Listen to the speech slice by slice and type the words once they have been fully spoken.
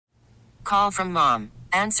Call from mom.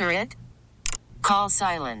 Answer it. Call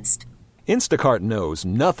silenced. Instacart knows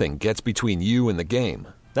nothing gets between you and the game.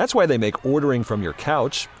 That's why they make ordering from your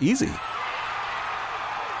couch easy.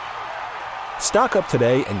 Stock up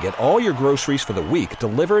today and get all your groceries for the week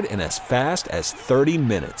delivered in as fast as 30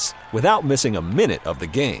 minutes without missing a minute of the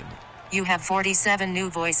game. You have 47 new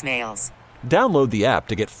voicemails. Download the app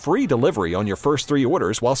to get free delivery on your first 3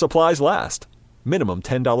 orders while supplies last. Minimum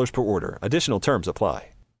 $10 per order. Additional terms apply.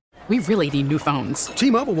 We really need new phones.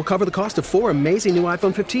 T-Mobile will cover the cost of 4 amazing new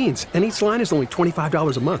iPhone 15s, and each line is only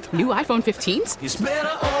 $25 a month. New iPhone 15s? It's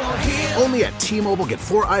better over here. Only at T-Mobile, get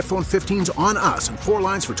 4 iPhone 15s on us and 4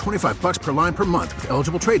 lines for $25 per line per month with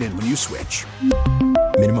eligible trade-in when you switch.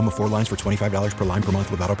 Minimum of 4 lines for $25 per line per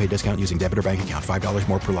month with autopay discount using debit or bank account. $5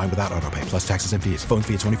 more per line without autopay, plus taxes and fees. Phone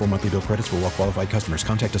fee at 24 monthly bill credits for well-qualified customers.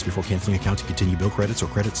 Contact us before canceling account to continue bill credits or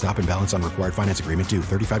credit stop and balance on required finance agreement due.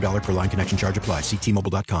 $35 per line connection charge applies. See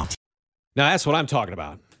T-Mobile.com. Now, that's what I'm talking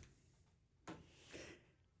about.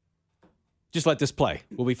 Just let this play.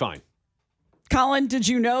 We'll be fine. Colin, did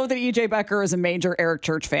you know that E.J. Becker is a major Eric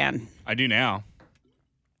Church fan? I do now.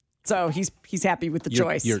 So he's happy with the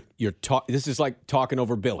choice. This is like talking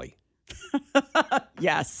over Billy.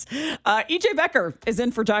 Yes. E.J. Becker is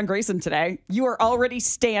in for John Grayson today. You are already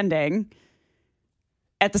standing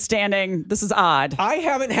at the standing. This is odd. I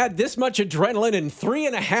haven't had this much adrenaline in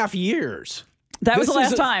 3.5 years. That was the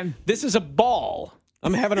last time. This is a ball.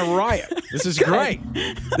 I'm having a riot. This is great.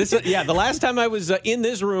 The last time I was in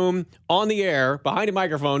this room on the air behind a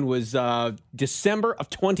microphone was December of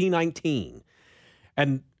 2019.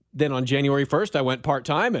 And then on January 1st, I went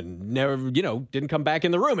part-time and never, didn't come back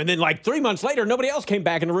in the room. And then like 3 months later, nobody else came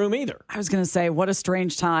back in the room either. I was going to say, what a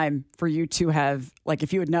strange time for you to have, like,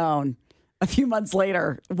 if you had known a few months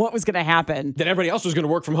later what was going to happen. That everybody else was going to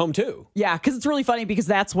work from home too. Yeah, because it's really funny because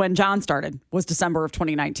that's when John started, was December of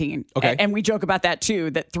 2019. Okay. And we joke about that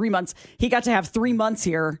too, that 3 months, he got to have 3 months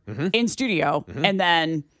here in studio and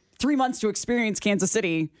then 3 months to experience Kansas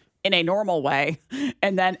City in a normal way.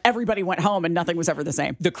 And then everybody went home and nothing was ever the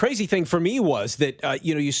same. The crazy thing for me was that,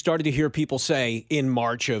 you started to hear people say in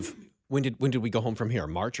March of, when did we go home from here?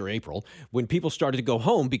 March or April? When people started to go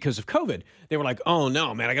home because of COVID, they were like, oh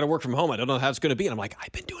no, man, I got to work from home. I don't know how it's going to be. And I'm like,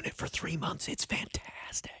 I've been doing it for 3 months. It's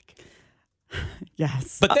fantastic.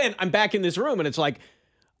 Yes. But then I'm back in this room and it's like,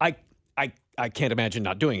 I can't imagine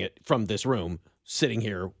not doing it from this room, sitting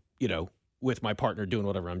here, with my partner doing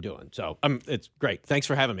whatever I'm doing. So it's great. Thanks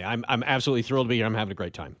for having me. I'm absolutely thrilled to be here. I'm having a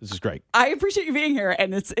great time. This is great. I appreciate you being here.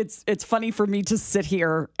 And it's funny for me to sit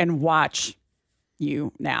here and watch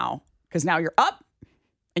you now. Because now you're up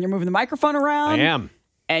and you're moving the microphone around. I am.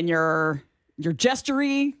 And you're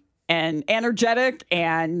gestury and energetic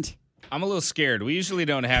and... I'm a little scared. We usually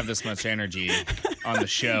don't have this much energy on the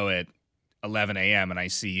show at 11 a.m. and I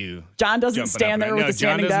see you. John doesn't stand there with a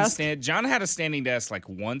standing desk. John had a standing desk like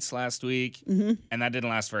once last week, and that didn't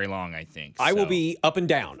last very long, I think. I will be up and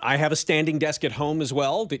down. I have a standing desk at home as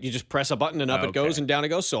well that you just press a button and up it goes and down it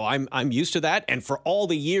goes. So I'm used to that. And for all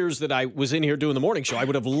the years that I was in here doing the morning show, I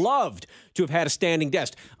would have loved to have had a standing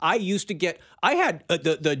desk. I had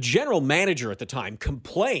the general manager at the time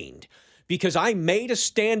complained because I made a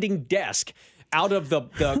standing desk out of the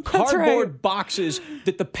cardboard boxes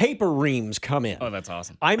that the paper reams come in. Oh, that's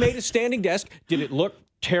awesome. I made a standing desk. Did it look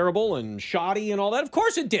terrible and shoddy and all that? Of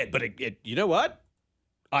course it did. But it you know what?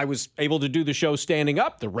 I was able to do the show standing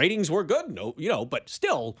up. The ratings were good. No, but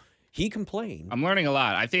still, he complained. I'm learning a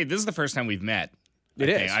lot. I think this is the first time we've met. It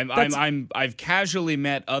is. I've casually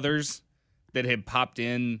met others that have popped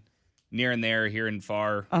in near and there, here and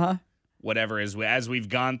far. Whatever, as we've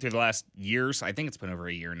gone through the last years. I think it's been over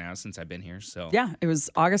a year now since I've been here. So yeah, it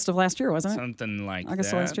was August of last year, wasn't it? Something like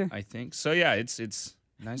August that, of last year, I think. So yeah, it's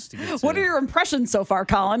nice to get to. What are your impressions so far,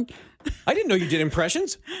 Colin? I didn't know you did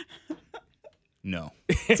impressions. No.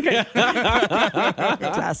 It's okay.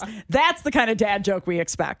 Yes. That's the kind of dad joke we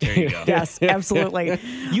expect. There you go. Yes, absolutely.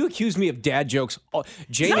 You accuse me of dad jokes.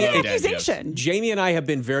 Jamie, it's not an accusation. Jamie and I have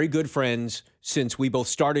been very good friends since we both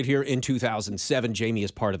started here in 2007. Jamie is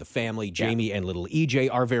part of the family. Jamie and little EJ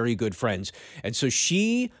are very good friends. And so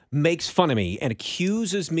she makes fun of me and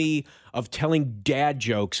accuses me of telling dad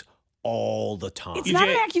jokes all the time. It's not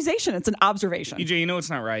an accusation. It's an observation. EJ, you know what's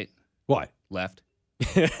not right? What? Left.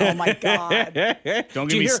 Oh, my God. Don't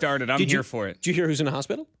get me started. I'm here for it. Did you hear who's in the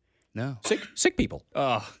hospital? No. Sick people.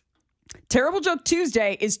 Oh. Terrible Joke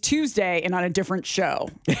Tuesday is Tuesday and on a different show.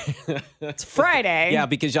 It's Friday. Yeah,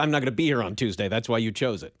 because I'm not going to be here on Tuesday. That's why you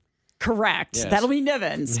chose it. Correct. Yes. That'll be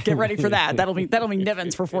Niven's. Get ready for that. That'll be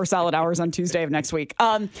Niven's for 4 solid hours on Tuesday of next week.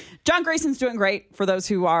 John Grayson's doing great. For those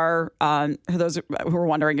who are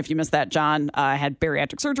wondering if you missed that, John had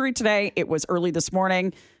bariatric surgery today. It was early this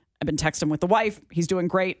morning. I've been texting with the wife. He's doing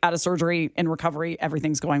great, out of surgery, in recovery.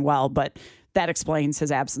 Everything's going well, but that explains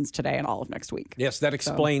his absence today and all of next week. Yes, that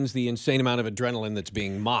explains the insane amount of adrenaline that's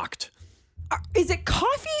being mocked. Is it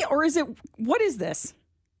coffee or what is this?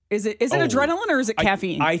 Is it adrenaline or is it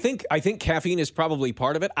caffeine? I think caffeine is probably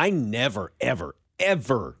part of it. I never, ever,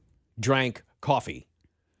 ever drank coffee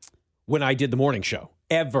when I did the morning show.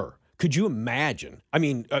 Ever. Could you imagine? I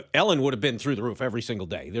mean, Ellen would have been through the roof every single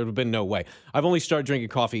day. There would have been no way. I've only started drinking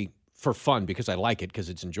coffee for fun because I like it, because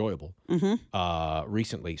it's enjoyable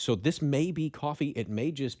recently. So this may be coffee. It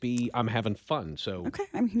may just be I'm having fun. So okay,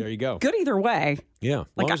 I mean, there you go. Good either way. Yeah, as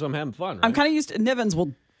long as I'm having fun. Right? I'm kind of used to, Niven's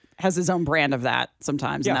has his own brand of that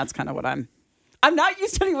sometimes, and that's kind of what I'm not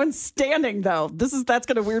used to anyone standing, though. That's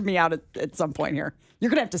going to weird me out at some point here. You're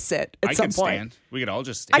going to have to sit at some point. Stand. We could all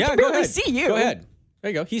just stand. I can barely see you. Go ahead. There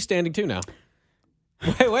you go. He's standing too now.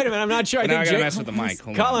 Wait a minute. I'm not sure. I got to mess with the mic.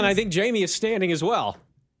 Colin, I think Jamie is standing as well.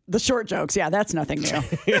 The short jokes. Yeah, that's nothing new.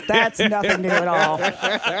 That's nothing new at all.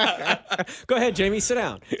 Go ahead, Jamie. Sit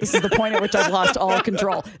down. This is the point at which I've lost all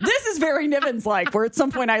control. This is very Niven's like, where at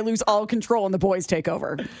some point I lose all control and the boys take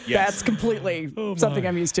over. Yes. That's completely something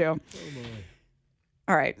I'm used to.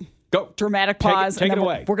 All right. Go. Dramatic pause. Take it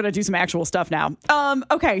away. We're going to do some actual stuff now.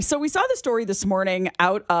 Okay, so we saw the story this morning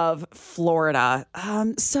out of Florida.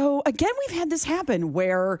 So again, we've had this happen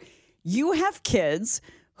where you have kids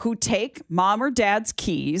who take mom or dad's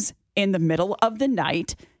keys in the middle of the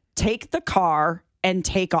night, take the car, and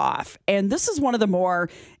take off. And this is one of the more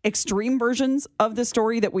extreme versions of the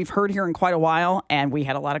story that we've heard here in quite a while. And we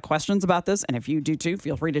had a lot of questions about this. And if you do too,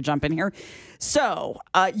 feel free to jump in here. So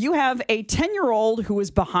you have a 10-year-old who was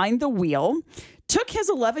behind the wheel, took his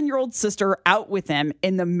 11-year-old sister out with him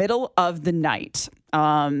in the middle of the night.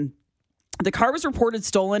 The car was reported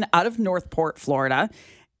stolen out of Northport, Florida,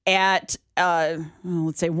 at,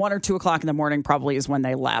 let's say 1 or 2 o'clock in the morning probably is when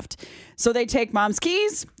they left. So they take mom's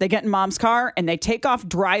keys, they get in mom's car, and they take off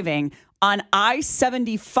driving on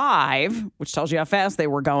I-75, which tells you how fast they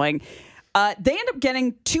were going. They end up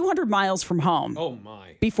getting 200 miles from home. Oh,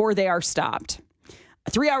 my. Before they are stopped.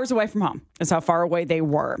 3 hours away from home is how far away they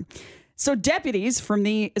were. So deputies from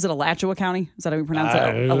is it Alachua County? Is that how you pronounce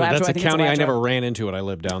it? Alachua, that's a county I never ran into when I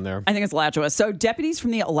lived down there. I think it's Alachua. So deputies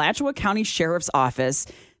from the Alachua County Sheriff's Office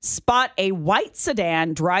spot a white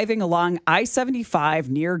sedan driving along I-75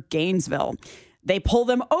 near Gainesville. They pull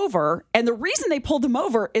them over, and the reason they pulled them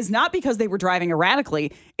over is not because they were driving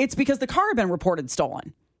erratically. It's because the car had been reported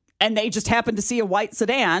stolen. And they just happened to see a white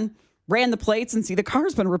sedan, ran the plates, and see the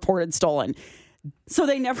car's been reported stolen. So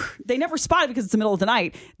they never spot it because it's the middle of the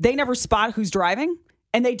night. They never spot who's driving,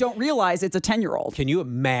 and they don't realize it's a 10-year-old. Can you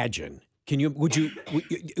imagine? Would you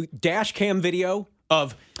dash cam video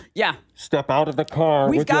of step out of the car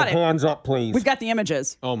with your hands up, please? We've got the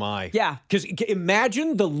images. Oh my. Yeah. Because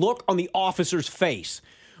imagine the look on the officer's face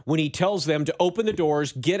when he tells them to open the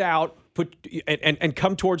doors, get out, and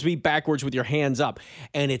come towards me backwards with your hands up,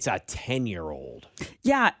 and it's a 10-year-old.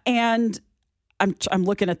 Yeah, and I'm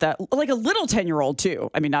looking at that like a little 10-year-old too.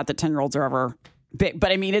 I mean, not that 10-year-olds are ever big,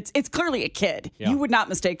 but I mean it's clearly a kid. Yeah. You would not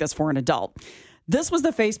mistake this for an adult. This was the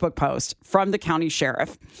Facebook post from the county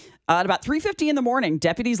sheriff. At about 3:50 in the morning,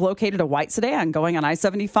 deputies located a white sedan going on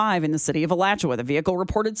I-75 in the city of Alachua. The vehicle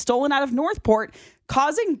reported stolen out of Northport,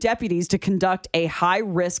 causing deputies to conduct a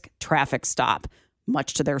high-risk traffic stop.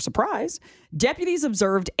 Much to their surprise, deputies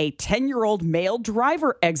observed a 10-year-old male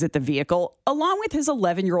driver exit the vehicle along with his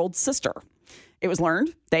 11-year-old sister. It was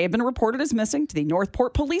learned they had been reported as missing to the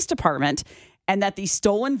Northport Police Department and that the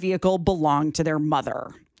stolen vehicle belonged to their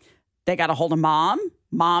mother. They got a hold of mom.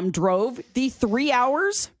 Mom drove the 3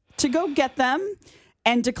 hours to go get them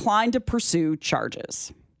and declined to pursue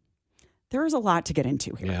charges. There is a lot to get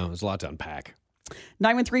into here. Yeah, there's a lot to unpack.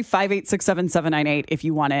 913-586-7798 if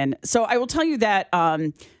you want in. So I will tell you that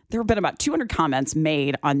there have been about 200 comments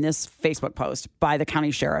made on this Facebook post by the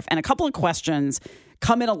county sheriff, and a couple of questions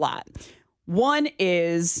come in a lot. One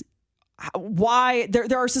is why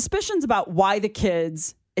there are suspicions about why the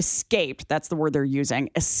kids escaped. That's the word they're using.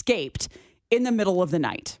 Escaped in the middle of the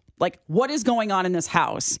night. Like, what is going on in this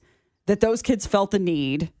house that those kids felt the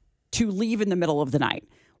need to leave in the middle of the night?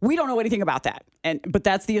 We don't know anything about that. But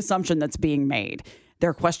that's the assumption that's being made. There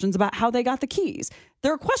are questions about how they got the keys.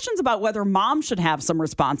 There are questions about whether mom should have some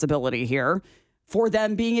responsibility here for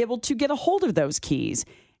them being able to get a hold of those keys.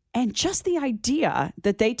 And just the idea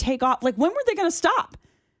that they take off, like, when were they going to stop?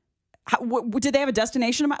 Did they have a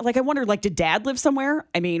destination? Like, I wonder, like, did Dad live somewhere?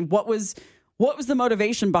 I mean, what was the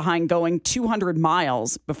motivation behind going 200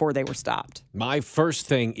 miles before they were stopped? My first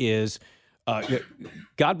thing is,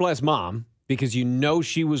 God bless Mom, because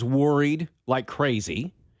she was worried like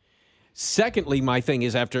crazy. Secondly, my thing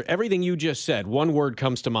is, after everything you just said, one word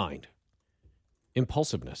comes to mind: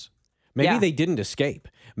 impulsiveness. Maybe they didn't escape.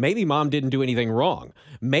 Maybe Mom didn't do anything wrong.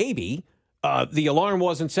 Maybe the alarm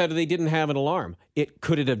wasn't set or they didn't have an alarm.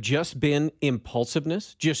 Could it have just been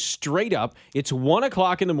impulsiveness? Just straight up, it's 1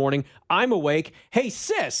 o'clock in the morning. I'm awake. Hey,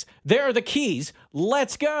 sis, there are the keys.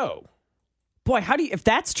 Let's go. Boy, if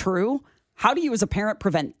that's true, how do you as a parent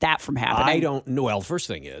prevent that from happening? I don't know. Well, first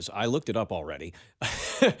thing is, I looked it up already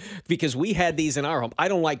because we had these in our home. I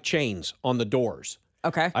don't like chains on the doors.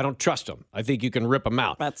 Okay. I don't trust them. I think you can rip them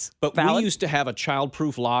out. But valid. We used to have a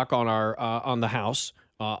child-proof lock on our on the house,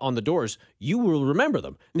 on the doors. You will remember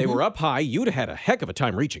them. They were up high. You'd have had a heck of a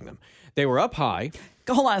time reaching them. They were up high.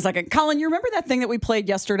 Hold on a second. Colin, you remember that thing that we played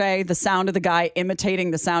yesterday? The sound of the guy imitating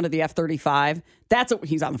the sound of the F-35?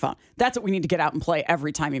 He's on the phone. That's what we need to get out and play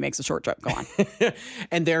every time he makes a short trip. Go on.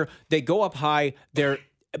 And they go up high.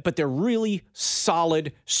 But they're really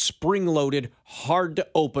solid, spring-loaded,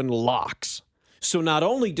 hard-to-open locks. So not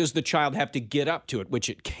only does the child have to get up to it, which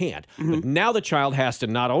it can't, but now the child has to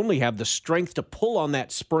not only have the strength to pull on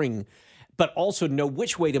that spring, but also know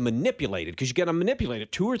which way to manipulate it, because you got to manipulate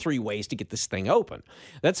it 2 or 3 ways to get this thing open.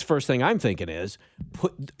 That's the first thing I'm thinking is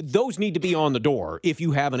those need to be on the door if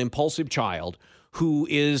you have an impulsive child who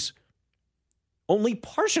is only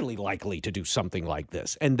partially likely to do something like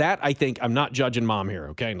this. And that, I think, I'm not judging Mom here,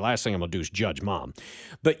 okay? And the last thing I'm going to do is judge Mom.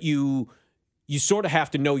 But you sort of have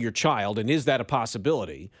to know your child, and is that a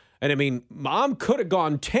possibility? And I mean, Mom could have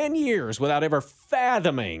gone 10 years without ever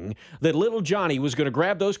fathoming that little Johnny was going to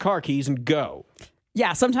grab those car keys and go.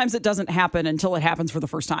 Yeah, sometimes it doesn't happen until it happens for the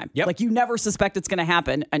first time. Yep. Like, you never suspect it's going to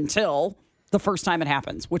happen until the first time it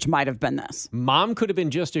happens, which might have been this. Mom could have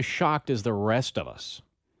been just as shocked as the rest of us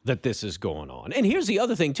that this is going on. And here's the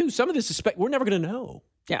other thing, too. Some of this is we're never going to know.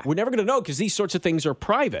 Yeah. We're never going to know because these sorts of things are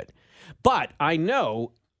private. But I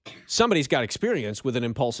know somebody's got experience with an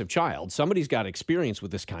impulsive child. Somebody's got experience with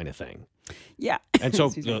this kind of thing. Yeah. And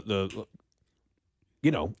so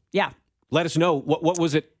yeah. Let us know what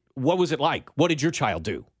was it like? What did your child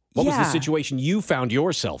do? What was the situation you found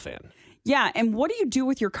yourself in? Yeah, and what do you do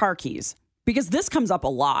with your car keys? Because this comes up a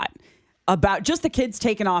lot about just the kids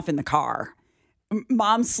taking off in the car.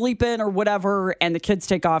 Mom's sleeping or whatever, and the kids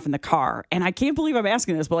take off in the car. And I can't believe I'm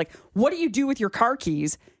asking this, but like, what do you do with your car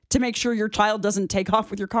keys to make sure your child doesn't take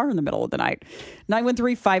off with your car in the middle of the night?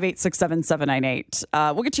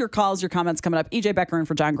 913-586-7798. We'll get to your calls, your comments coming up. EJ Becker in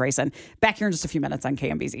for John Grayson. Back here in just a few minutes on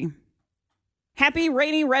KMBZ. Happy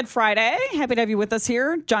rainy Red Friday. Happy to have you with us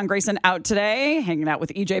here. John Grayson out today, hanging out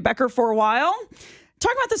with EJ Becker for a while.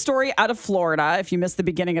 Talk about the story out of Florida. If you missed the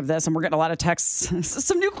beginning of this, and we're getting a lot of texts,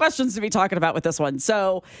 some new questions to be talking about with this one.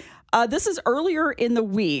 So this is earlier in the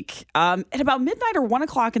week. At about midnight or 1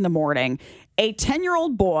 o'clock in the morning, a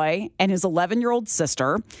 10-year-old boy and his 11-year-old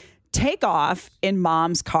sister take off in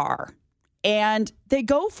Mom's car. And they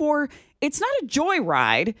go for, it's not a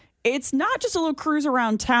joyride. It's not just a little cruise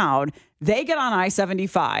around town. They get on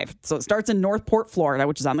I-75. So it starts in Northport, Florida,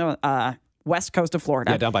 which is on the west coast of Florida.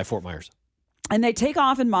 Yeah, down by Fort Myers. And they take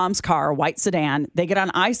off in Mom's car, a white sedan. They get on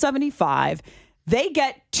I-75. They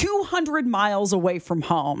get 200 miles away from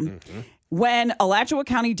home when Alachua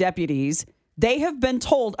County deputies, they have been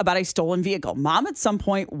told about a stolen vehicle. Mom at some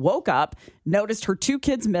point woke up, noticed her 2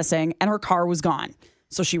 kids missing, and her car was gone.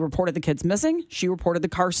 So she reported the kids missing. She reported the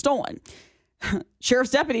car stolen.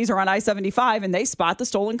 Sheriff's deputies are on I-75 and they spot the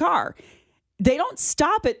stolen car. They don't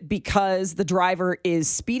stop it because the driver is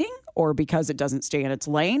speeding or because it doesn't stay in its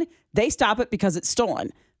lane. They stop it because it's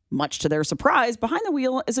stolen. Much to their surprise, behind the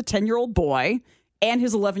wheel is a 10-year-old boy and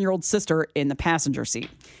his 11-year-old sister in the passenger seat.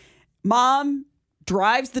 Mom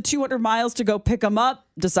drives the 200 miles to go pick him up,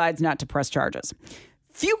 decides not to press charges.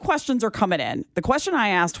 Few questions are coming in. The question I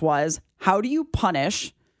asked was, how do you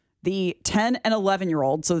punish the 10 and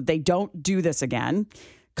 11-year-old so that they don't do this again?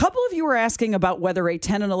 A couple of you are asking about whether a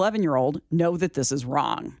 10 and 11-year-old know that this is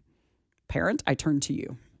wrong. Parent, I turn to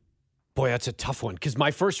you. Boy, that's a tough one, because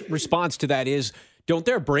my first response to that is, don't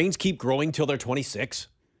their brains keep growing till they're 26?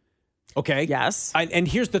 Okay? Yes. And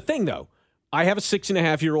here's the thing, though. I have a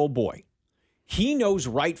 6.5-year-old boy. He knows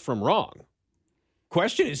right from wrong.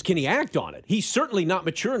 Question is, can he act on it? He's certainly not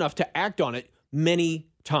mature enough to act on it many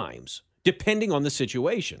times, depending on the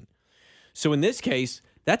situation. So in this case,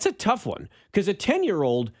 that's a tough one, because a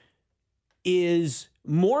 10-year-old is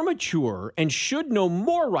more mature and should know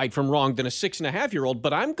more right from wrong than a 6.5-year-old,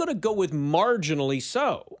 but I'm going to go with marginally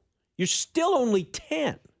so. You're still only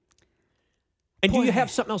 10. And do you have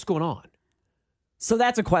something else going on? So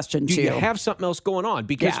that's a question, too. Do you have something else going on?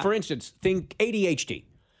 Because, for instance, think ADHD.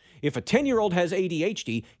 If a 10-year-old has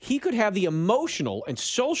ADHD, he could have the emotional and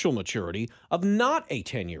social maturity of not a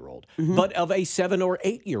 10-year-old, but of a 7 or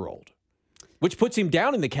 8-year-old, which puts him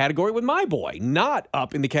down in the category with my boy, not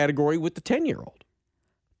up in the category with the 10-year-old.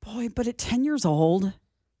 Boy, but at 10 years old,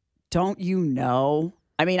 don't you know?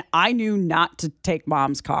 I mean, I knew not to take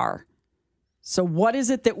mom's car. So what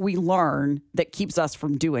is it that we learn that keeps us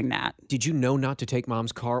from doing that? Did you know not to take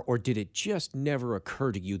mom's car, or did it just never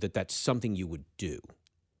occur to you that that's something you would do?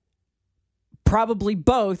 Probably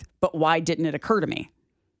both, but why didn't it occur to me?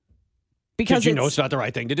 Because you know it's not the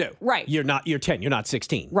right thing to do. Right. You're 10, you're not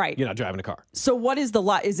 16. Right. You're not driving a car. So what is the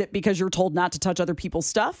lie? Is it because you're told not to touch other people's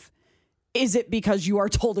stuff? Is it because you are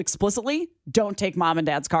told explicitly, don't take mom and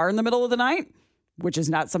dad's car in the middle of the night? Which is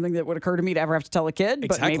not something that would occur to me to ever have to tell a kid,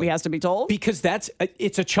 but maybe has to be told. Because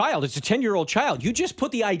it's a child. It's a 10-year-old child. You just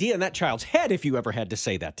put the idea in that child's head if you ever had to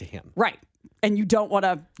say that to him. Right. And you don't want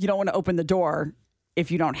to open the door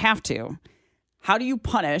if you don't have to. How do you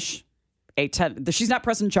punish a 10? She's not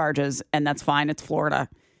pressing charges, and that's fine. It's Florida.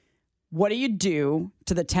 What do you do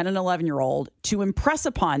to the 10 and 11-year-old to impress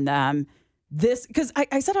upon them this? Because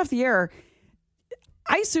I said off the air,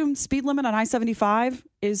 I assume speed limit on I-75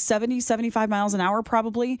 is 70, 75 miles an hour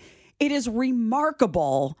probably. It is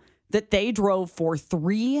remarkable that they drove for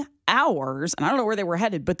 3 hours, and I don't know where they were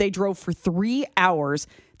headed, but they drove for 3 hours.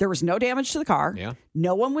 There was no damage to the car. Yeah.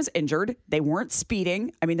 No one was injured. They weren't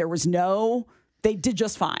speeding. I mean, they did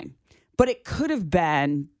just fine. But it could have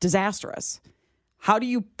been disastrous. How do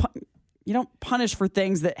you don't punish for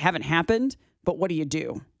things that haven't happened, but what do you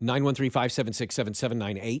do?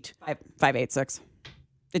 913-576-7798. 586.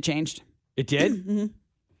 It changed. It did? Mm-hmm.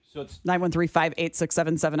 So it's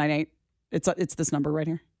 913-586-7798. It's this number right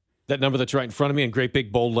here. That number that's right in front of me in great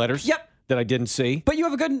big bold letters? Yep. That I didn't see. But you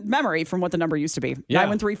have a good memory from what the number used to be. Yeah.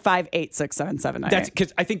 913-586-7798. That's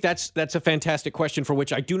because I think that's a fantastic question for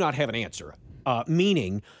which I do not have an answer.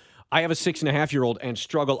 Meaning, I have a 6.5-year-old and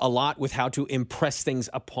struggle a lot with how to impress things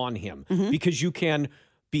upon him because you can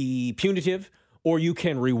be punitive or you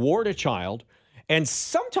can reward a child. And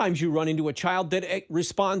sometimes you run into a child that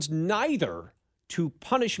responds neither to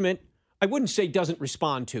punishment. I wouldn't say doesn't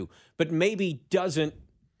respond to, but maybe doesn't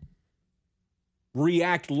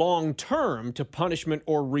react long-term to punishment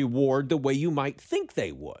or reward the way you might think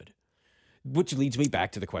they would. Which leads me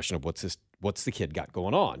back to the question of what's the kid got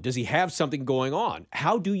going on? Does he have something going on?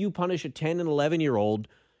 How do you punish a 10 and 11-year-old?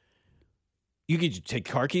 You could take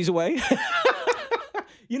car keys away.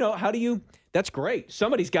 How do you? That's great.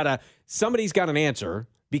 Somebody's got an answer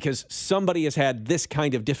because somebody has had this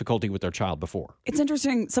kind of difficulty with their child before. It's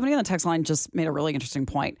interesting. Somebody on the text line just made a really interesting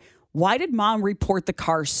point. Why did mom report the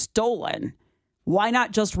car stolen? Why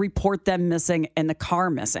not just report them missing and the car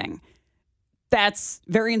missing? That's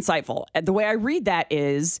very insightful. The way I read that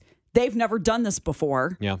is they've never done this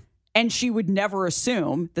before. Yeah. And she would never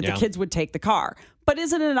assume that the kids would take the car. But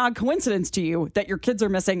isn't it an odd coincidence to you that your kids are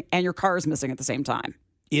missing and your car is missing at the same time?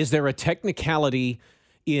 Is there a technicality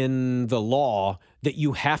in the law that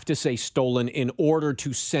you have to say stolen in order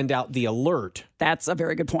to send out the alert? That's a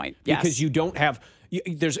very good point. Yes. Because you don't have...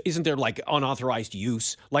 Isn't there like unauthorized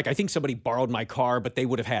use? Like I think somebody borrowed my car, but they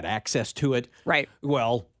would have had access to it. Right.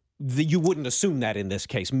 Well, you wouldn't assume that in this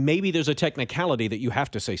case. Maybe there's a technicality that you have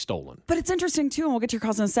to say stolen. But it's interesting too, and we'll get to your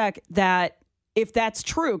calls in a sec, that if that's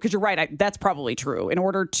true, because you're right, that's probably true. In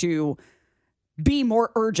order to be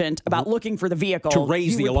more urgent about looking for the vehicle, to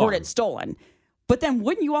raise the report alarm. it stolen. But then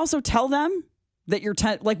wouldn't you also tell them that you're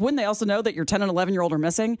 10, wouldn't they also know that your 10 and 11-year-old are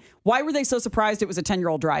missing? Why were they so surprised it was a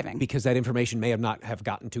 10-year-old driving? Because that information may not have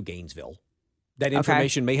gotten to Gainesville. That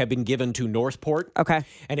information may have been given to Northport. Okay.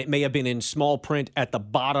 And it may have been in small print at the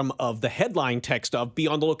bottom of the headline text of be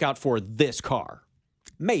on the lookout for this car.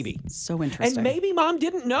 Maybe. So interesting. And maybe mom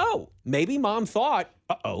didn't know. Maybe mom thought,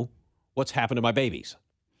 what's happened to my babies?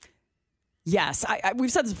 Yes.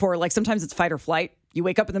 We've said this before. Like sometimes it's fight or flight. You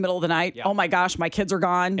wake up in the middle of the night. Yeah. Oh my gosh, my kids are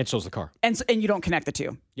gone. And so's the car. And you don't connect the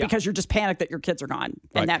two because you're just panicked that your kids are gone.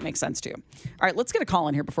 And that makes sense too. All right, let's get a call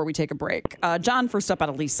in here before we take a break. John, first up out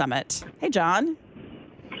of Lee Summit. Hey, John.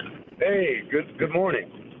 Hey, good morning.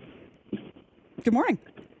 Good morning.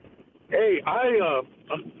 Hey,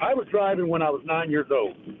 I was driving when I was 9 years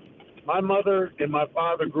old. My mother and my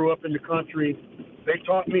father grew up in the country. They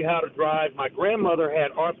taught me how to drive. My grandmother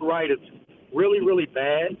had arthritis really, really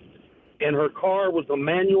bad, and her car was a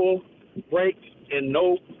manual brakes and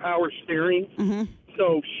no power steering. Mm-hmm.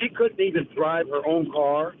 So she couldn't even drive her own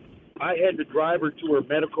car. I had to drive her to her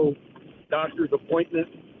medical doctor's appointment.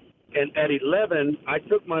 And at 11, I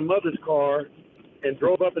took my mother's car and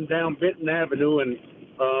drove up and down Benton Avenue. And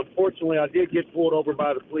fortunately, I did get pulled over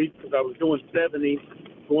by the police because I was doing 70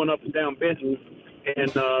 going up and down Benton.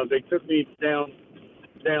 And they took me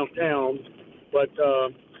downtown. But,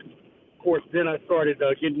 of course, then I started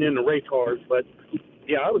getting into race cars. But,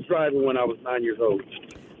 yeah, I was driving when I was 9 years old.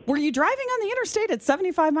 Were you driving on the interstate at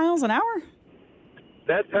 75 miles an hour?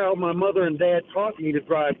 That's how my mother and dad taught me to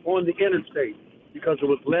drive on the interstate because there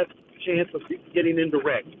was less chance of getting into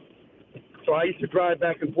wrecks. So I used to drive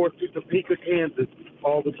back and forth to Topeka, Kansas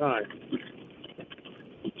all the time.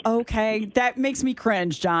 Okay, that makes me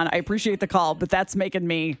cringe, John. I appreciate the call, but that's making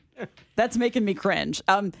me cringe.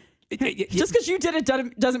 Just because you did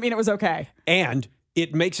it doesn't mean it was okay. And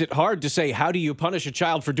it makes it hard to say, how do you punish a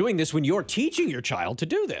child for doing this when you're teaching your child to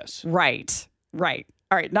do this? Right.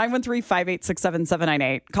 All right,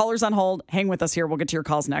 913-586-7798. Callers on hold. Hang with us here. We'll get to your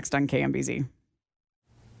calls next on KMBZ.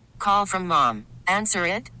 Call from mom. Answer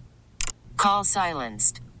it. Call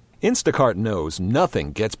silenced. Instacart knows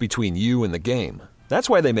nothing gets between you and the game. That's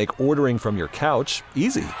why they make ordering from your couch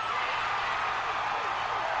easy.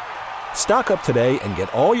 Stock up today and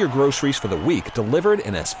get all your groceries for the week delivered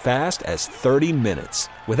in as fast as 30 minutes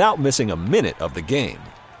without missing a minute of the game.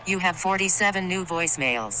 You have 47 new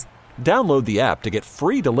voicemails. Download the app to get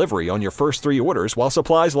free delivery on your first 3 orders while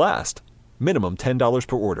supplies last. Minimum $10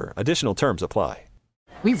 per order. Additional terms apply.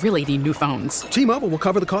 We really need new phones. T-Mobile will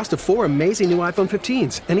cover the cost of 4 amazing new iPhone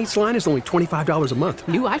 15s, and each line is only $25 a month.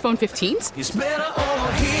 New iPhone 15s? It's better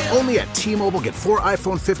over here. Only at T-Mobile, get 4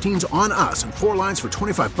 iPhone 15s on us and 4 lines for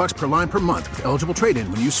 $25 per line per month with eligible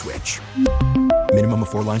trade-in when you switch. Minimum of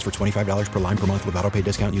 4 lines for $25 per line per month with autopay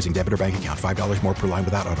discount using debit or bank account. $5 more per line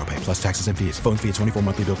without autopay, plus taxes and fees. Phone fee at 24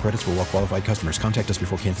 monthly bill credits for well-qualified customers. Contact us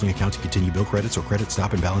before canceling account to continue bill credits or credit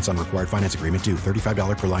stop and balance on required finance agreement due.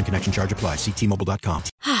 $35 per line connection charge applies. See T-Mobile.com.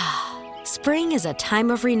 Spring is a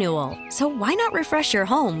time of renewal, so why not refresh your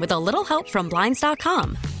home with a little help from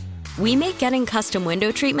Blinds.com? We make getting custom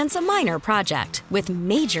window treatments a minor project with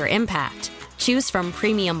major impact. Choose from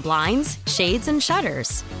premium blinds, shades, and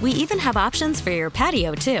shutters. We even have options for your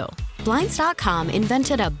patio, too. Blinds.com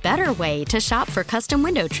invented a better way to shop for custom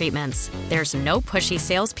window treatments. There's no pushy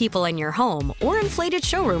salespeople in your home or inflated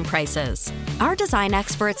showroom prices. Our design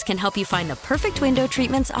experts can help you find the perfect window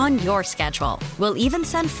treatments on your schedule. We'll even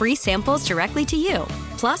send free samples directly to you.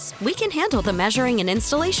 Plus, we can handle the measuring and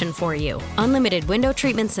installation for you. Unlimited window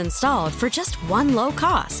treatments installed for just one low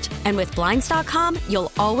cost. And with Blinds.com,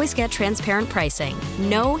 you'll always get transparent pricing.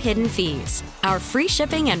 No hidden fees. Our free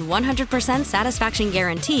shipping and 100% satisfaction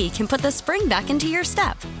guarantee can put the spring back into your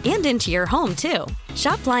step and into your home, too.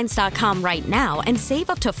 Shop Blinds.com right now and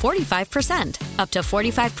save up to 45%. Up to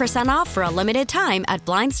 45% off for a limited time at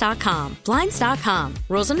Blinds.com. Blinds.com.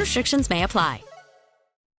 Rules and restrictions may apply.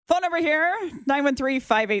 Phone number here,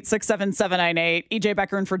 913-586-7798. EJ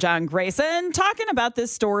Becker in for John Grayson. Talking about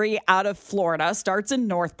this story out of Florida. Starts in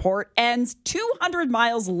Northport, ends 200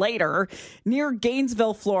 miles later near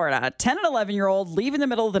Gainesville, Florida. 10 and 11-year-old leave in the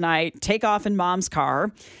middle of the night, take off in mom's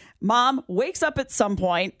car. Mom wakes up at some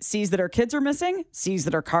point, sees that her kids are missing, sees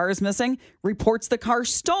that her car is missing, reports the car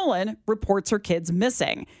stolen, reports her kids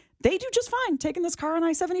missing. They do just fine taking this car on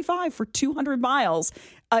I-75 for 200 miles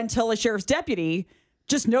until a sheriff's deputy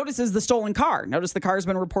just notices the stolen car. Notice the car's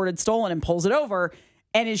been reported stolen and pulls it over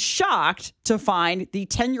and is shocked to find the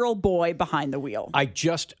 10-year-old boy behind the wheel.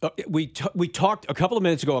 We talked a couple of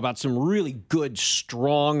minutes ago about some really good,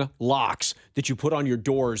 strong locks that you put on your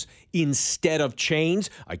doors instead of chains.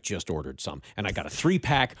 I just ordered some, and I got a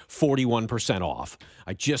 3-pack, 41% off.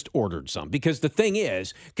 I just ordered some because the thing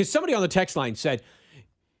is, because somebody on the text line said,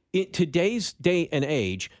 in today's day and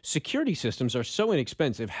age, security systems are so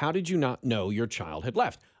inexpensive. How did you not know your child had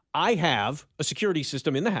left? I have a security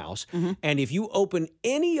system in the house, and if you open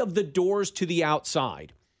any of the doors to the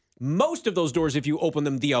outside, most of those doors, if you open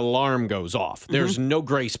them, the alarm goes off. There's no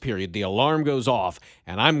grace period. The alarm goes off,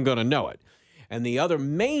 and I'm going to know it. And the other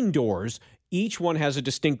main doors, each one has a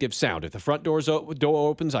distinctive sound. If the front door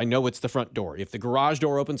opens, I know it's the front door. If the garage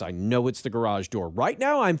door opens, I know it's the garage door. Right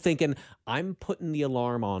now, I'm thinking I'm putting the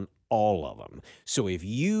alarm on all of them. So if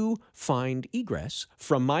you find egress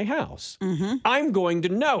from my house, I'm going to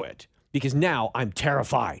know it because now I'm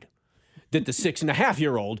terrified that the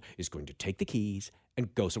 6.5-year-old is going to take the keys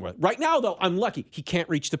and go somewhere. Right now, though, I'm lucky. He can't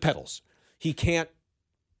reach the pedals. He can't.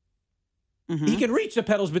 He can reach the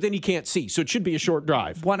pedals, but then he can't see. So it should be a short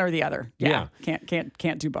drive. One or the other. Yeah.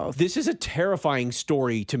 Can't do both. This is a terrifying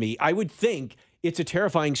story to me. I would think it's a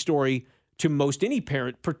terrifying story to most any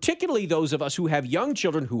parent, particularly those of us who have young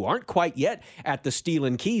children who aren't quite yet at the steal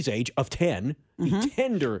and keys age of 10.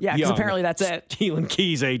 tender Yeah, because young apparently that's it. stealing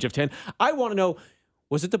keys age of 10. I want to know,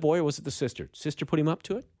 was it the boy or was it the sister? Sister put him up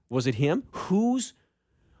to it? Was it him? Who?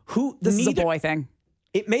 This is a boy thing.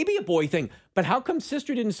 It may be a boy thing, but how come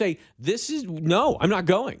sister didn't say, no, I'm not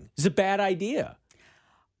going. It's a bad idea.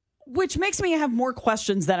 Which makes me have more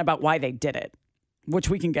questions then about why they did it, which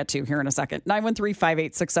we can get to here in a second.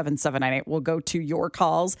 913-586-7798. We'll go to your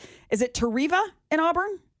calls. Is it Tariva in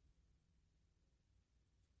Auburn?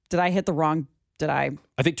 Did I hit the wrong? I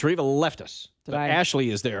think Tariva left us. Ashley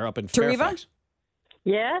is there up in Tariva? Fairfax.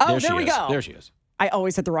 Yeah. Oh, there we go. There she is. I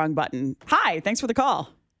always hit the wrong button. Hi, thanks for the call.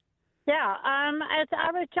 Yeah. As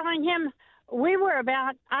I was telling him,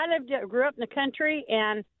 I grew up in the country,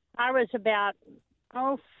 and I was about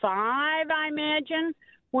 5, I imagine,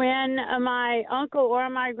 when my uncle or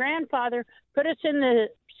my grandfather put us in the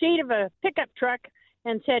seat of a pickup truck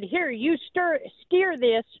and said, "Here, you steer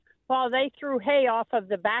this," while they threw hay off of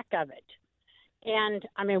the back of it. And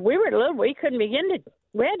I mean, we were little; we couldn't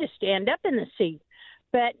we had to stand up in the seat.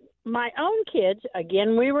 But my own kids,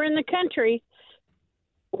 again, we were in the country.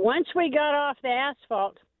 Once we got off the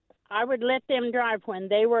asphalt, I would let them drive when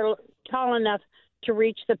they were tall enough to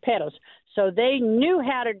reach the pedals. So they knew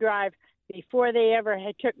how to drive before they ever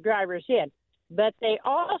took driver's ed. But they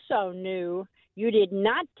also knew you did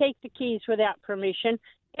not take the keys without permission,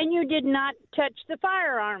 and you did not touch the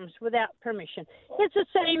firearms without permission. It's the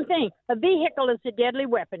same thing. A vehicle is a deadly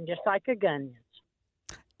weapon, just like a gun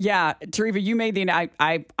is. Yeah, Tariva, you made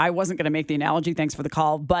I wasn't going to make the analogy. Thanks for the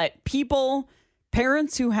call. But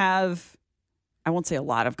parents who have, I won't say a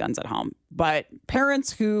lot of guns at home, but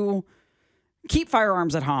parents who keep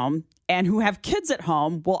firearms at home and who have kids at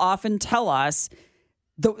home will often tell us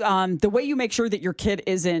the way you make sure that your kid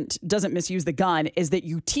doesn't misuse the gun is that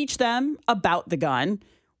you teach them about the gun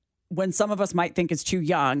when some of us might think it's too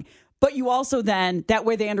young, but you also then, that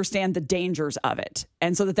way they understand the dangers of it.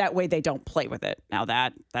 And so that way they don't play with it. Now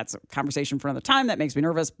that's a conversation for another time. That makes me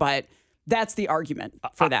nervous, but that's the argument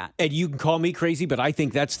for that. And you can call me crazy, but I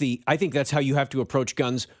think that's how you have to approach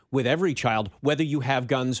guns with every child, whether you have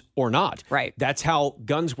guns or not. Right. That's how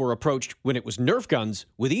guns were approached when it was Nerf guns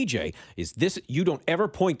with EJ. You don't ever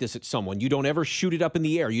point this at someone. You don't ever shoot it up in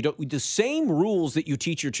the air. The same rules that you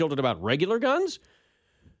teach your children about regular guns,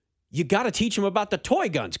 you got to teach them about the toy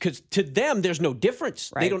guns, because to them, there's no difference.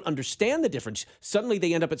 Right. They don't understand the difference. Suddenly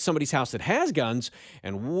they end up at somebody's house that has guns,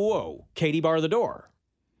 and whoa, Katie, bar the door.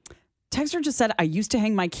 Texter just said, I used to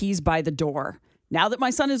hang my keys by the door. Now that my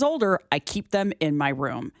son is older, I keep them in my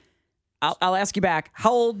room. I'll ask you back.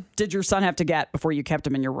 How old did your son have to get before you kept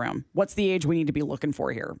him in your room? What's the age we need to be looking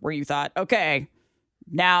for here, where you thought, okay,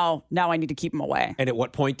 now I need to keep him away? And at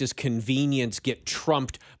what point does convenience get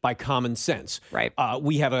trumped by common sense? Right.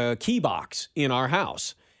 We have a key box in our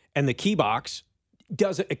house, and the key box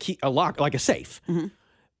does a lock, like a safe. Mm-hmm.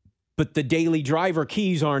 But the daily driver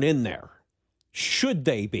keys aren't in there. Should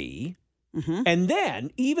they be? Mm-hmm. And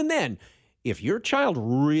then, even then, if your child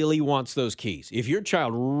really wants those keys, if your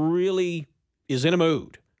child really is in a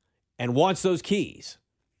mood and wants those keys,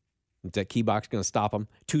 is that key box going to stop them?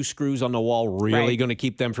 2 screws on the wall really going to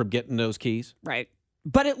keep them from getting those keys? Right.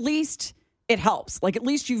 But at least it helps. Like, at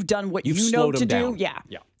least you've done what you know slowed to them do. down.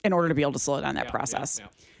 Yeah. In order to be able to slow down that process.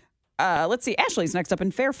 Yeah. Let's see. Ashley's next up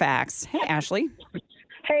in Fairfax. Hey, Ashley.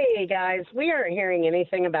 Hey, guys, we aren't hearing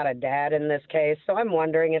anything about a dad in this case, so I'm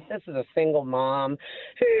wondering if this is a single mom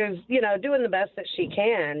who's, doing the best that she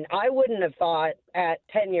can. I wouldn't have thought at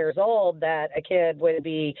 10 years old that a kid would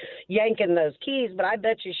be yanking those keys, but I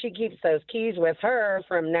bet you she keeps those keys with her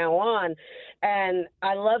from now on. And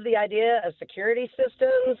I love the idea of security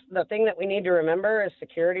systems. The thing that we need to remember is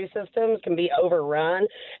security systems can be overrun.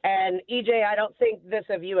 And EJ, I don't think this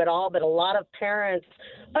of you at all, but a lot of parents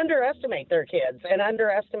underestimate their kids and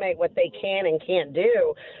underestimate what they can and can't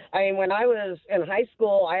do. I mean, when I was in high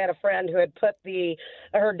school, I had a friend who had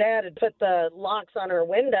her dad had put the locks on her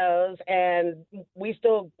windows, and we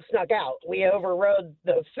still snuck out. We overrode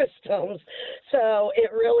those systems. So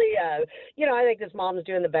it really, I think this mom's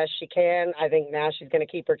doing the best she can. I think now she's going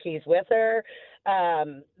to keep her keys with her.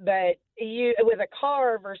 But with a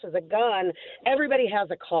car versus a gun, everybody has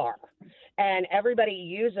a car and everybody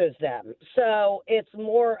uses them. So it's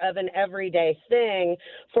more of an everyday thing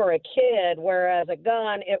for a kid, whereas a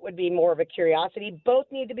gun, it would be more of a curiosity. Both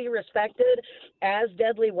need to be respected as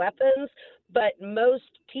deadly weapons, but most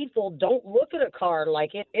people don't look at a car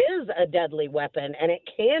like it is a deadly weapon, and it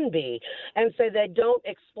can be. And so they don't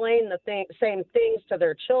explain the same things to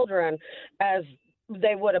their children as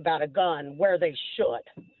they would about a gun, where they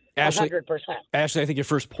should. Ashley, 100%. Ashley, I think your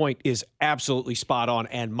first point is absolutely spot on.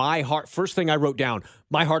 And my heart, first thing I wrote down,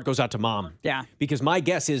 my heart goes out to mom. Yeah. Because my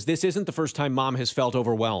guess is this isn't the first time mom has felt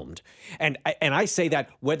overwhelmed. And I say that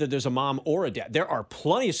whether there's a mom or a dad. There are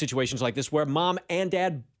plenty of situations like this where mom and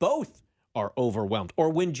dad both are overwhelmed, or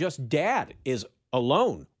when just dad is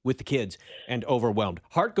alone with the kids and overwhelmed.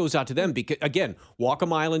 Heart goes out to them because, again, walk a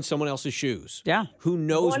mile in someone else's shoes. Yeah. Who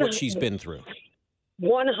knows what she's been through?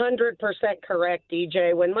 100% correct,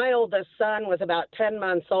 DJ. When my oldest son was about 10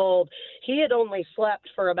 months old, he had only slept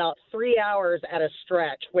for about 3 hours at a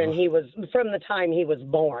stretch when he was, from the time he was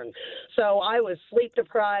born. So I was sleep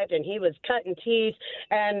deprived and he was cutting teeth.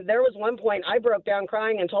 And there was one point I broke down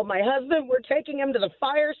crying and told my husband, we're taking him to the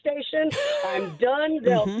fire station. I'm done.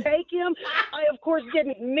 They'll take him. I, of course,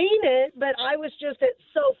 didn't mean it, but I was just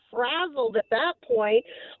so frazzled at that point.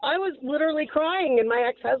 I was literally crying, and my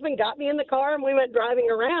ex-husband got me in the car and we went driving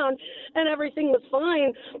around and everything was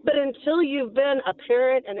fine. But until you've been a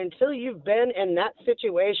parent and until you've been in that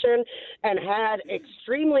situation and had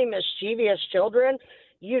extremely mischievous children,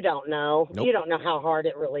 you don't know. Nope. You don't know how hard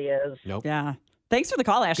it really is. Nope. Yeah. Thanks for the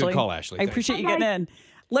call, Ashley. Good call, Ashley. I appreciate you getting in.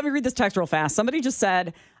 Let me read this text real fast. Somebody just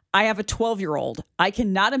said, I have a 12-year-old. I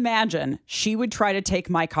cannot imagine she would try to take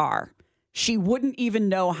my car. She wouldn't even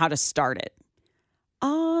know how to start it.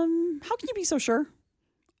 How can you be so sure?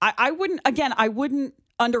 I wouldn't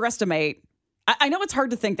underestimate. I know it's hard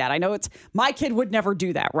to think that. I know my kid would never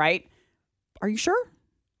do that, right? Are you sure?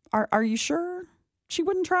 Are you sure she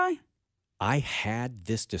wouldn't try? I had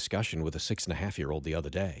this discussion with a 6.5-year-old the other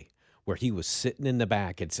day where he was sitting in the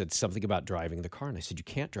back and said something about driving the car. And I said, you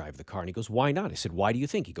can't drive the car. And he goes, why not? I said, why do you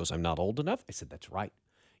think? He goes, I'm not old enough. I said, that's right.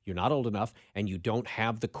 You're not old enough and you don't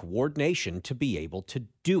have the coordination to be able to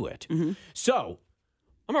do it. Mm-hmm. So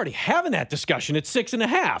I'm already having that discussion at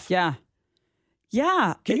 6.5. Yeah.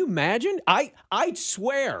 Yeah. Can you imagine? I'd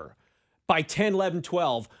swear by 10, 11,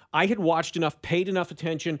 12, I had watched enough, paid enough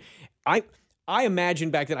attention. I imagine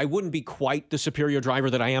back then I wouldn't be quite the superior driver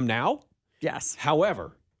that I am now. Yes.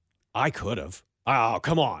 However, I could have. Oh,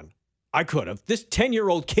 come on. I could have. This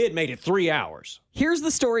 10-year-old kid made it 3 hours. Here's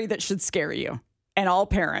the story that should scare you and all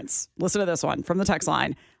parents. Listen to this one from the text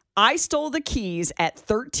line. I stole the keys at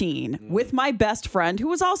 13 with my best friend who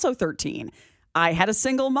was also 13. I had a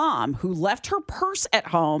single mom who left her purse at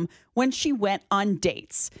home when she went on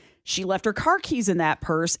dates. She left her car keys in that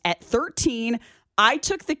purse at 13. I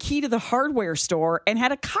took the key to the hardware store and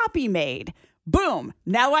had a copy made. Boom.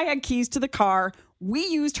 Now I had keys to the car. We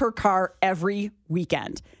used her car every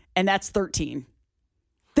weekend. And that's 13.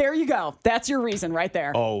 There you go. That's your reason right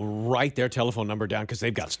there. Oh, write their telephone number down because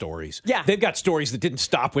they've got stories. Yeah. They've got stories that didn't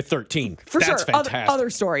stop with 13. For That's sure. fantastic. Other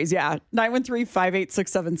stories, yeah.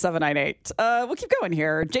 913-586-7798. We'll keep going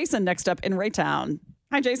here. Jason next up in Raytown.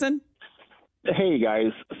 Hi, Jason. Hey,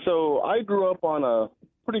 guys. So I grew up on a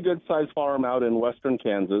pretty good-sized farm out in western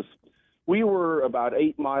Kansas. We were about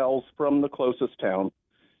 8 miles from the closest town.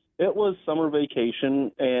 It was summer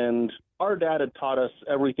vacation, and our dad had taught us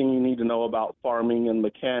everything you need to know about farming and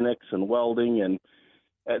mechanics and welding. And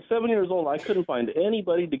at 7 years old, I couldn't find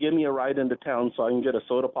anybody to give me a ride into town so I can get a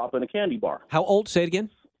soda pop and a candy bar. How old? Say it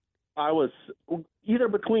again. I was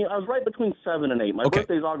right between 7 and 8. My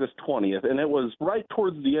birthday's August 20th, and it was right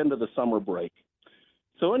towards the end of the summer break.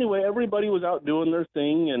 So anyway, everybody was out doing their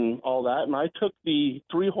thing and all that, and I took the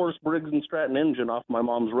 3-horse Briggs & Stratton engine off my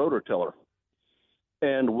mom's rototiller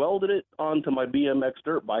and welded it onto my BMX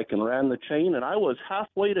dirt bike and ran the chain, and I was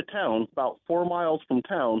halfway to town, about 4 miles from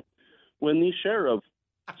town, when the sheriff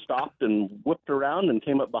stopped and whipped around and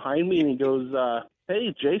came up behind me, and he goes,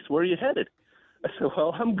 hey, Jace, where are you headed? I said,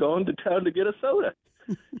 well, I'm going to town to get a soda.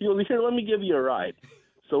 He goes, here, let me give you a ride.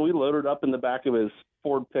 So we loaded up in the back of his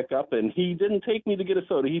Ford pickup, and he didn't take me to get a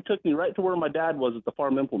soda. He took me right to where my dad was at the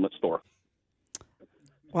farm implement store.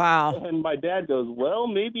 Wow. And my dad goes, well,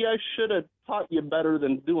 maybe I should have taught you better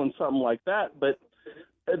than doing something like that. But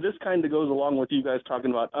this kind of goes along with you guys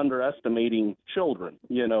talking about underestimating children.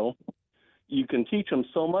 You know, you can teach them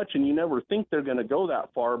so much and you never think they're going to go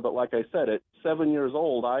that far. But like I said, at 7 years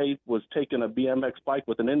old, I was taking a BMX bike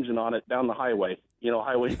with an engine on it down the highway,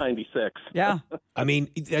 Highway 96. Yeah. I mean,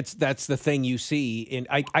 that's the thing you see. And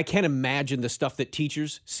I can't imagine the stuff that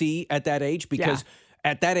teachers see at that age because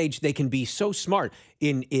at that age, they can be so smart.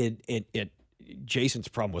 Jason's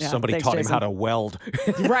problem was somebody taught him how to weld.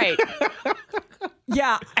 Right.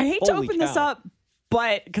 Yeah. I hate to open this cow. up,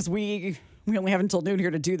 but because we only have until noon here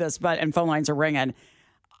to do this, and phone lines are ringing.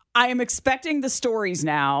 I am expecting the stories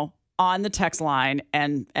now on the text line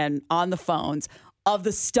and on the phones of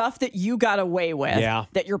the stuff that you got away with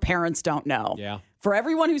that your parents don't know. Yeah. For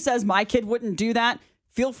everyone who says my kid wouldn't do that,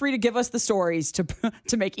 Feel free to give us the stories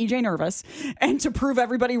to make EJ nervous and to prove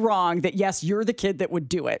everybody wrong that, yes, you're the kid that would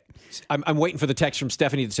do it. I'm waiting for the text from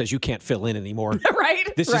Stephanie that says you can't fill in anymore.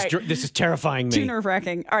 Right? This is terrifying me. Too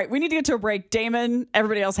nerve-wracking. All right, we need to get to a break. Damon,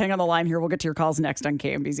 everybody else hang on the line here. We'll get to your calls next on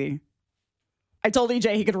KMBZ. I told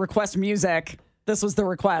EJ he could request music. This was the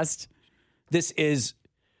request. This is...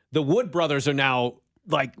 The Wood Brothers are now,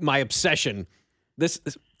 like, my obsession. This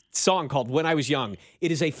song called When I Was Young.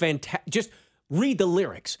 It is a fantastic... Just... Read the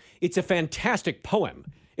lyrics. It's a fantastic poem.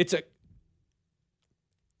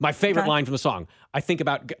 My favorite line from the song. I think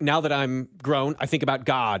about, now that I'm grown, I think about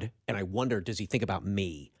God, and I wonder, does he think about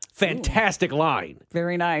me? Fantastic line.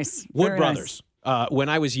 Very nice. Wood Brothers. When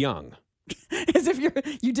I Was Young. As if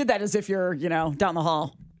you did that as if you're, down the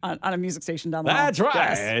hall on a music station down the hall. That's right.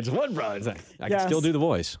 Yes. It's Wood Brothers. I can still do the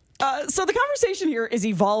voice. So the conversation here is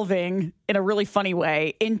evolving in a really funny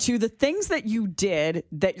way into the things that you did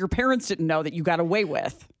that your parents didn't know that you got away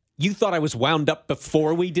with. You thought I was wound up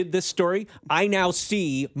before we did this story? I now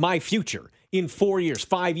see my future in 4 years,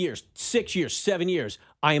 5 years, 6 years, 7 years.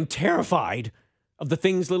 I am terrified of the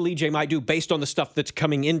things little EJ might do based on the stuff that's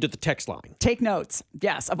coming into the text line. Take notes,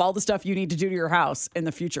 yes, of all the stuff you need to do to your house in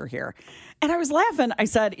the future here. And I was laughing. I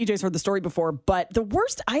said, EJ's heard the story before, but the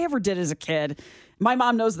worst I ever did as a kid, my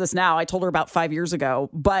mom knows this now. I told her about 5 years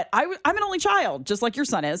ago, but I'm an only child, just like your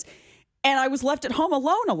son is. And I was left at home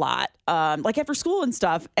alone a lot, like after school and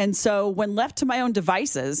stuff. And so when left to my own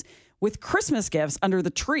devices with Christmas gifts under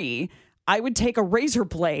the tree, I would take a razor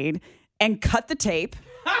blade and cut the tape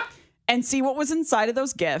and see what was inside of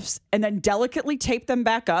those gifts, and then delicately tape them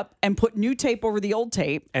back up and put new tape over the old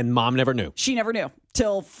tape. And Mom never knew. She never knew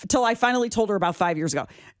till I finally told her about 5 years ago.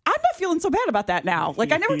 I'm not feeling so bad about that now.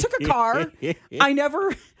 Like, I never took a car.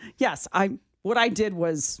 What I did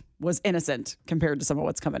was innocent compared to some of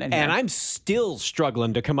what's coming in here. And I'm still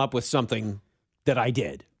struggling to come up with something that I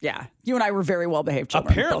did. Yeah. You and I were very well-behaved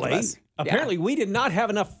children. Apparently, we did not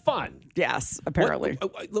have enough fun. Yes, apparently.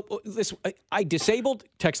 I disabled,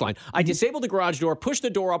 text line, I disabled the garage door, pushed the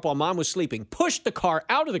door up while Mom was sleeping, pushed the car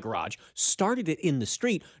out of the garage, started it in the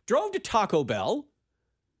street, drove to Taco Bell.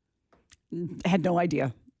 Had no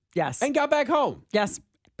idea. Yes. And got back home. Yes.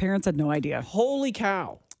 Parents had no idea. Holy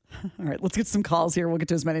cow. All right, let's get some calls here. We'll get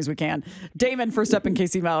to as many as we can. Damon, first up in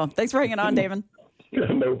KC Thanks for hanging on, Damon.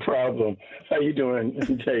 No problem. How you doing,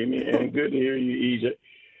 Jamie? And good to hear you, EJ.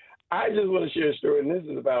 I just want to share a story, and this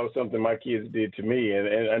is about something my kids did to me,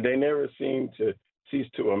 and they never seem to cease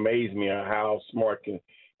to amaze me on how smart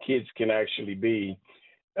kids can actually be.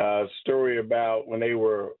 Story about when they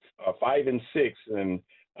were 5 and 6, and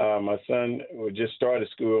my son just started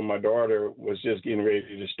school, and my daughter was just getting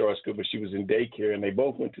ready to start school, but she was in daycare, and they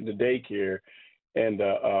both went to the daycare in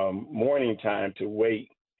the morning time to wait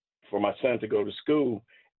for my son to go to school.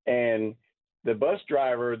 And the bus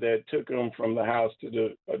driver that took him from the house to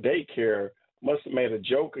the daycare must have made a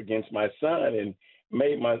joke against my son and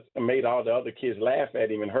made all the other kids laugh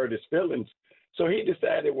at him and hurt his feelings. So he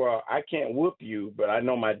decided, well, I can't whoop you, but I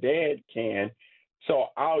know my dad can. So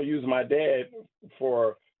I'll use my dad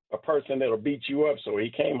for a person that'll beat you up. So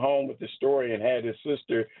he came home with the story and had his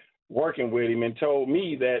sister working with him and told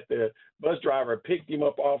me that the bus driver picked him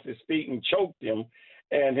up off his feet and choked him,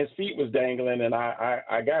 and his feet was dangling. And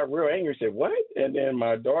I got real angry, said, what? And then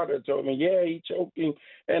my daughter told me, yeah, he choked him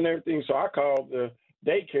and everything. So I called the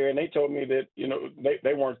daycare, and they told me that,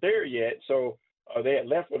 they weren't there yet. So they had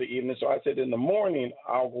left for the evening. So I said, in the morning,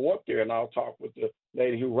 I'll go up there and I'll talk with the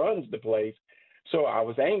lady who runs the place. So I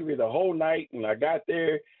was angry the whole night, and I got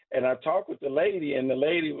there and I talked with the lady, and the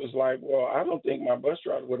lady was like, well, I don't think my bus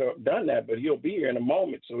driver would have done that, but he'll be here in a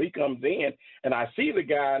moment. So he comes in, and I see the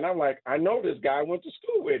guy, and I'm like, I know this guy. I went to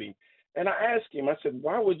school with him. And I asked him, I said,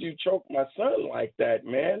 why would you choke my son like that,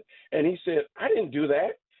 man? And he said, I didn't do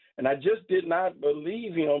that. And I just did not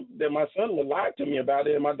believe him that my son would lie to me about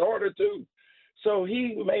it, and my daughter too. So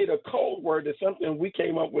he made a code word to something we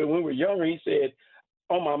came up with when we were younger. He said,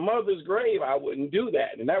 on my mother's grave, I wouldn't do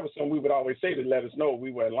that. And that was something we would always say to let us know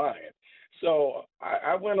we weren't lying. So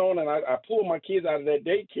I went on and I pulled my kids out of that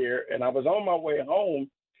daycare, and I was on my way home,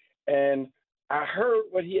 and I heard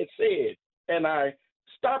what he had said. And I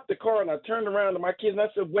stopped the car, and I turned around to my kids, and I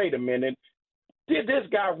said, wait a minute. Did this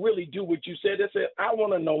guy really do what you said? I said, I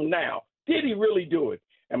want to know now. Did he really do it?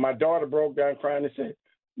 And my daughter broke down crying and said,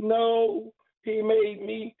 no, he made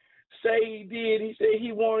me say he did. He said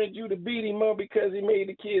he wanted you to beat him up because he made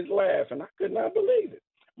the kids laugh. And I could not believe it.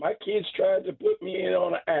 My kids tried to put me in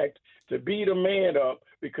on an act to beat a man up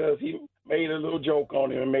because he made a little joke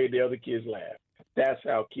on him and made the other kids laugh. That's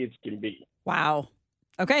how kids can be. Wow.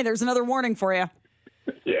 Okay, there's another warning for you.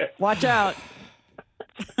 Yeah. Watch out.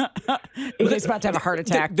 AJ's about to have a heart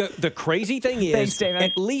attack. The crazy thing is, Thanks, David.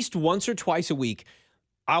 at least once or twice a week,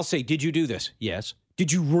 I'll say, did you do this? Yes.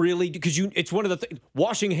 Did you really? Because it's one of the things.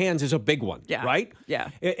 Washing hands is a big one, right? Yeah.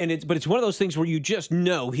 But it's one of those things where you just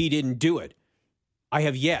know he didn't do it. I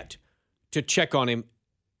have yet to check on him,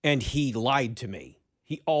 and he lied to me.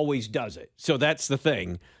 He always does it. So that's the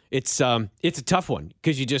thing. It's a tough one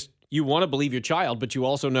because you want to believe your child, but you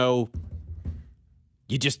also know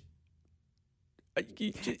you just.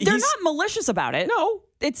 They're not malicious about it. No.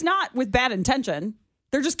 It's not with bad intention.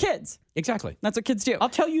 They're just kids. Exactly. That's what kids do. I'll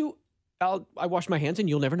tell you, I wash my hands and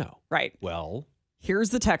you'll never know. Right. Well. Here's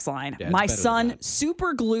the text line. Dad's My better than son that.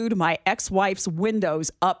 super glued my ex-wife's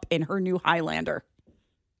windows up in her new Highlander.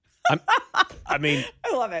 I mean.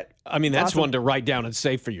 I love it. I mean, that's Awesome. one to write down and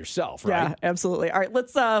save for yourself, right? Yeah, absolutely. All right,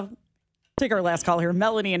 let's take our last call here.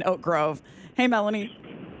 Melanie in Oak Grove. Hey, Melanie.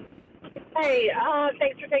 Hey,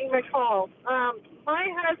 thanks for taking my call. My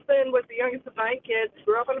husband was the youngest of 9 kids,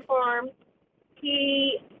 grew up on a farm.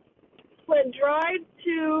 He would drive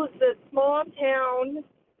to the small town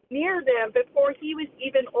near them before he was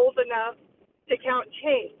even old enough to count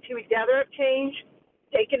change. He would gather up change,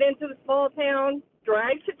 take it into the small town,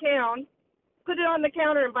 drive to town, put it on the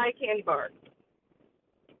counter, and buy a candy bar.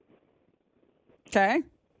 Okay.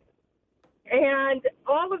 And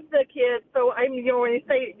all of the kids, so when you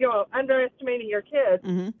say, underestimating your kids,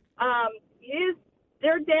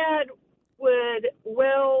 their dad would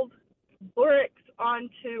weld blocks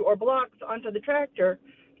onto the tractor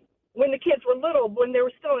when the kids were little, when they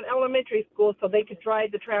were still in elementary school, so they could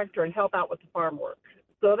drive the tractor and help out with the farm work.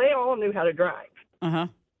 So they all knew how to drive.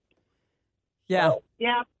 Yeah. So,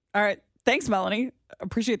 yeah. All right. Thanks, Melanie.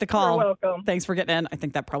 Appreciate the call. You're welcome. Thanks for getting in. I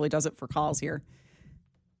think that probably does it for calls here.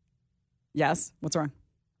 Yes. What's wrong?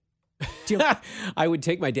 I would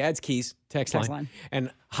take my dad's keys, text line,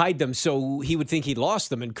 and hide them so he would think he'd lost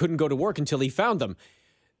them and couldn't go to work until he found them.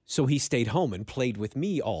 So he stayed home and played with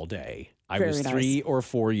me all day. I Very was nice. 3 or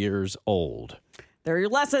 4 years old. There are your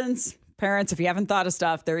lessons. Parents, if you haven't thought of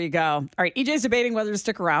stuff, there you go. All right, EJ's debating whether to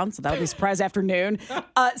stick around, so that'll be surprise afternoon. Still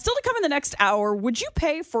to come in the next hour, would you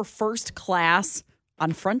pay for first class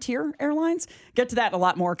on Frontier Airlines? Get to that and a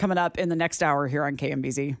lot more coming up in the next hour here on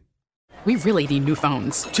KMBZ. We really need new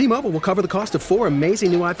phones. T-Mobile will cover the cost of 4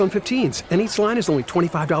 amazing new iPhone 15s, and each line is only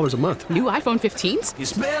 $25 a month. New iPhone 15s?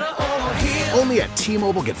 It's better over here. Only at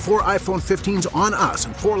T-Mobile, get 4 iPhone 15s on us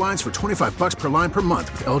and 4 lines for $25 per line per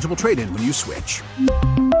month with eligible trade-in when you switch.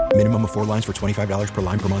 Minimum of 4 lines for $25 per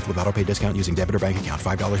line per month with autopay discount using debit or bank account.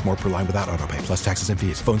 $5 more per line without autopay, plus taxes and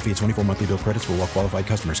fees. Phone fee at 24 monthly bill credits for well-qualified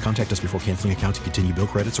customers. Contact us before canceling account to continue bill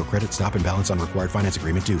credits or credit stop and balance on required finance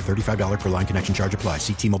agreement due. $35 per line connection charge applies.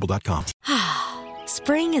 See T-Mobile.com.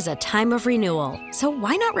 Spring is a time of renewal, so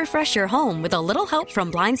why not refresh your home with a little help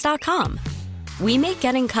from Blinds.com? We make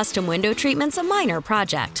getting custom window treatments a minor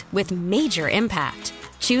project with major impact.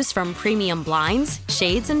 Choose from premium blinds,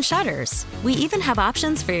 shades, and shutters. We even have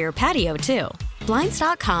options for your patio, too.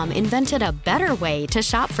 Blinds.com invented a better way to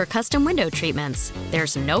shop for custom window treatments.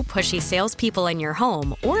 There's no pushy salespeople in your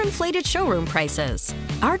home or inflated showroom prices.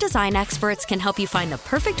 Our design experts can help you find the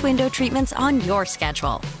perfect window treatments on your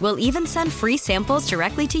schedule. We'll even send free samples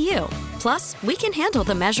directly to you. Plus, we can handle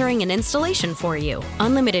the measuring and installation for you.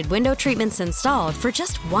 Unlimited window treatments installed for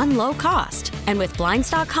just one low cost. And with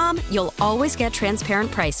Blinds.com, you'll always get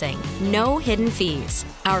transparent pricing. No hidden fees.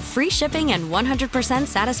 Our free shipping and 100%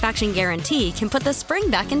 satisfaction guarantee can put the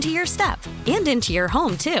spring back into your step and into your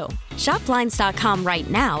home, too. Shop Blinds.com right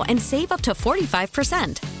now and save up to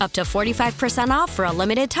 45%. Up to 45% off for a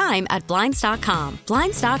limited time at Blinds.com.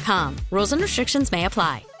 Blinds.com. Rules and restrictions may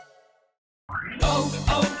apply.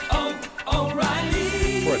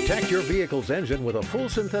 Protect your vehicle's engine with a full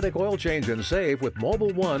synthetic oil change and save with Mobile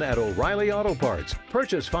One at O'Reilly Auto Parts.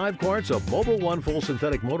 Purchase 5 quarts of Mobile One full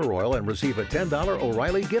synthetic motor oil and receive a $10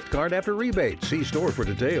 O'Reilly gift card after rebate. See store for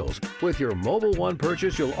details. With your Mobile One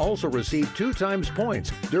purchase, you'll also receive 2 times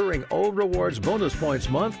points during O Rewards Bonus Points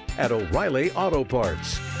Month at O'Reilly Auto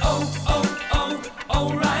Parts.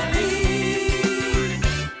 O'Reilly.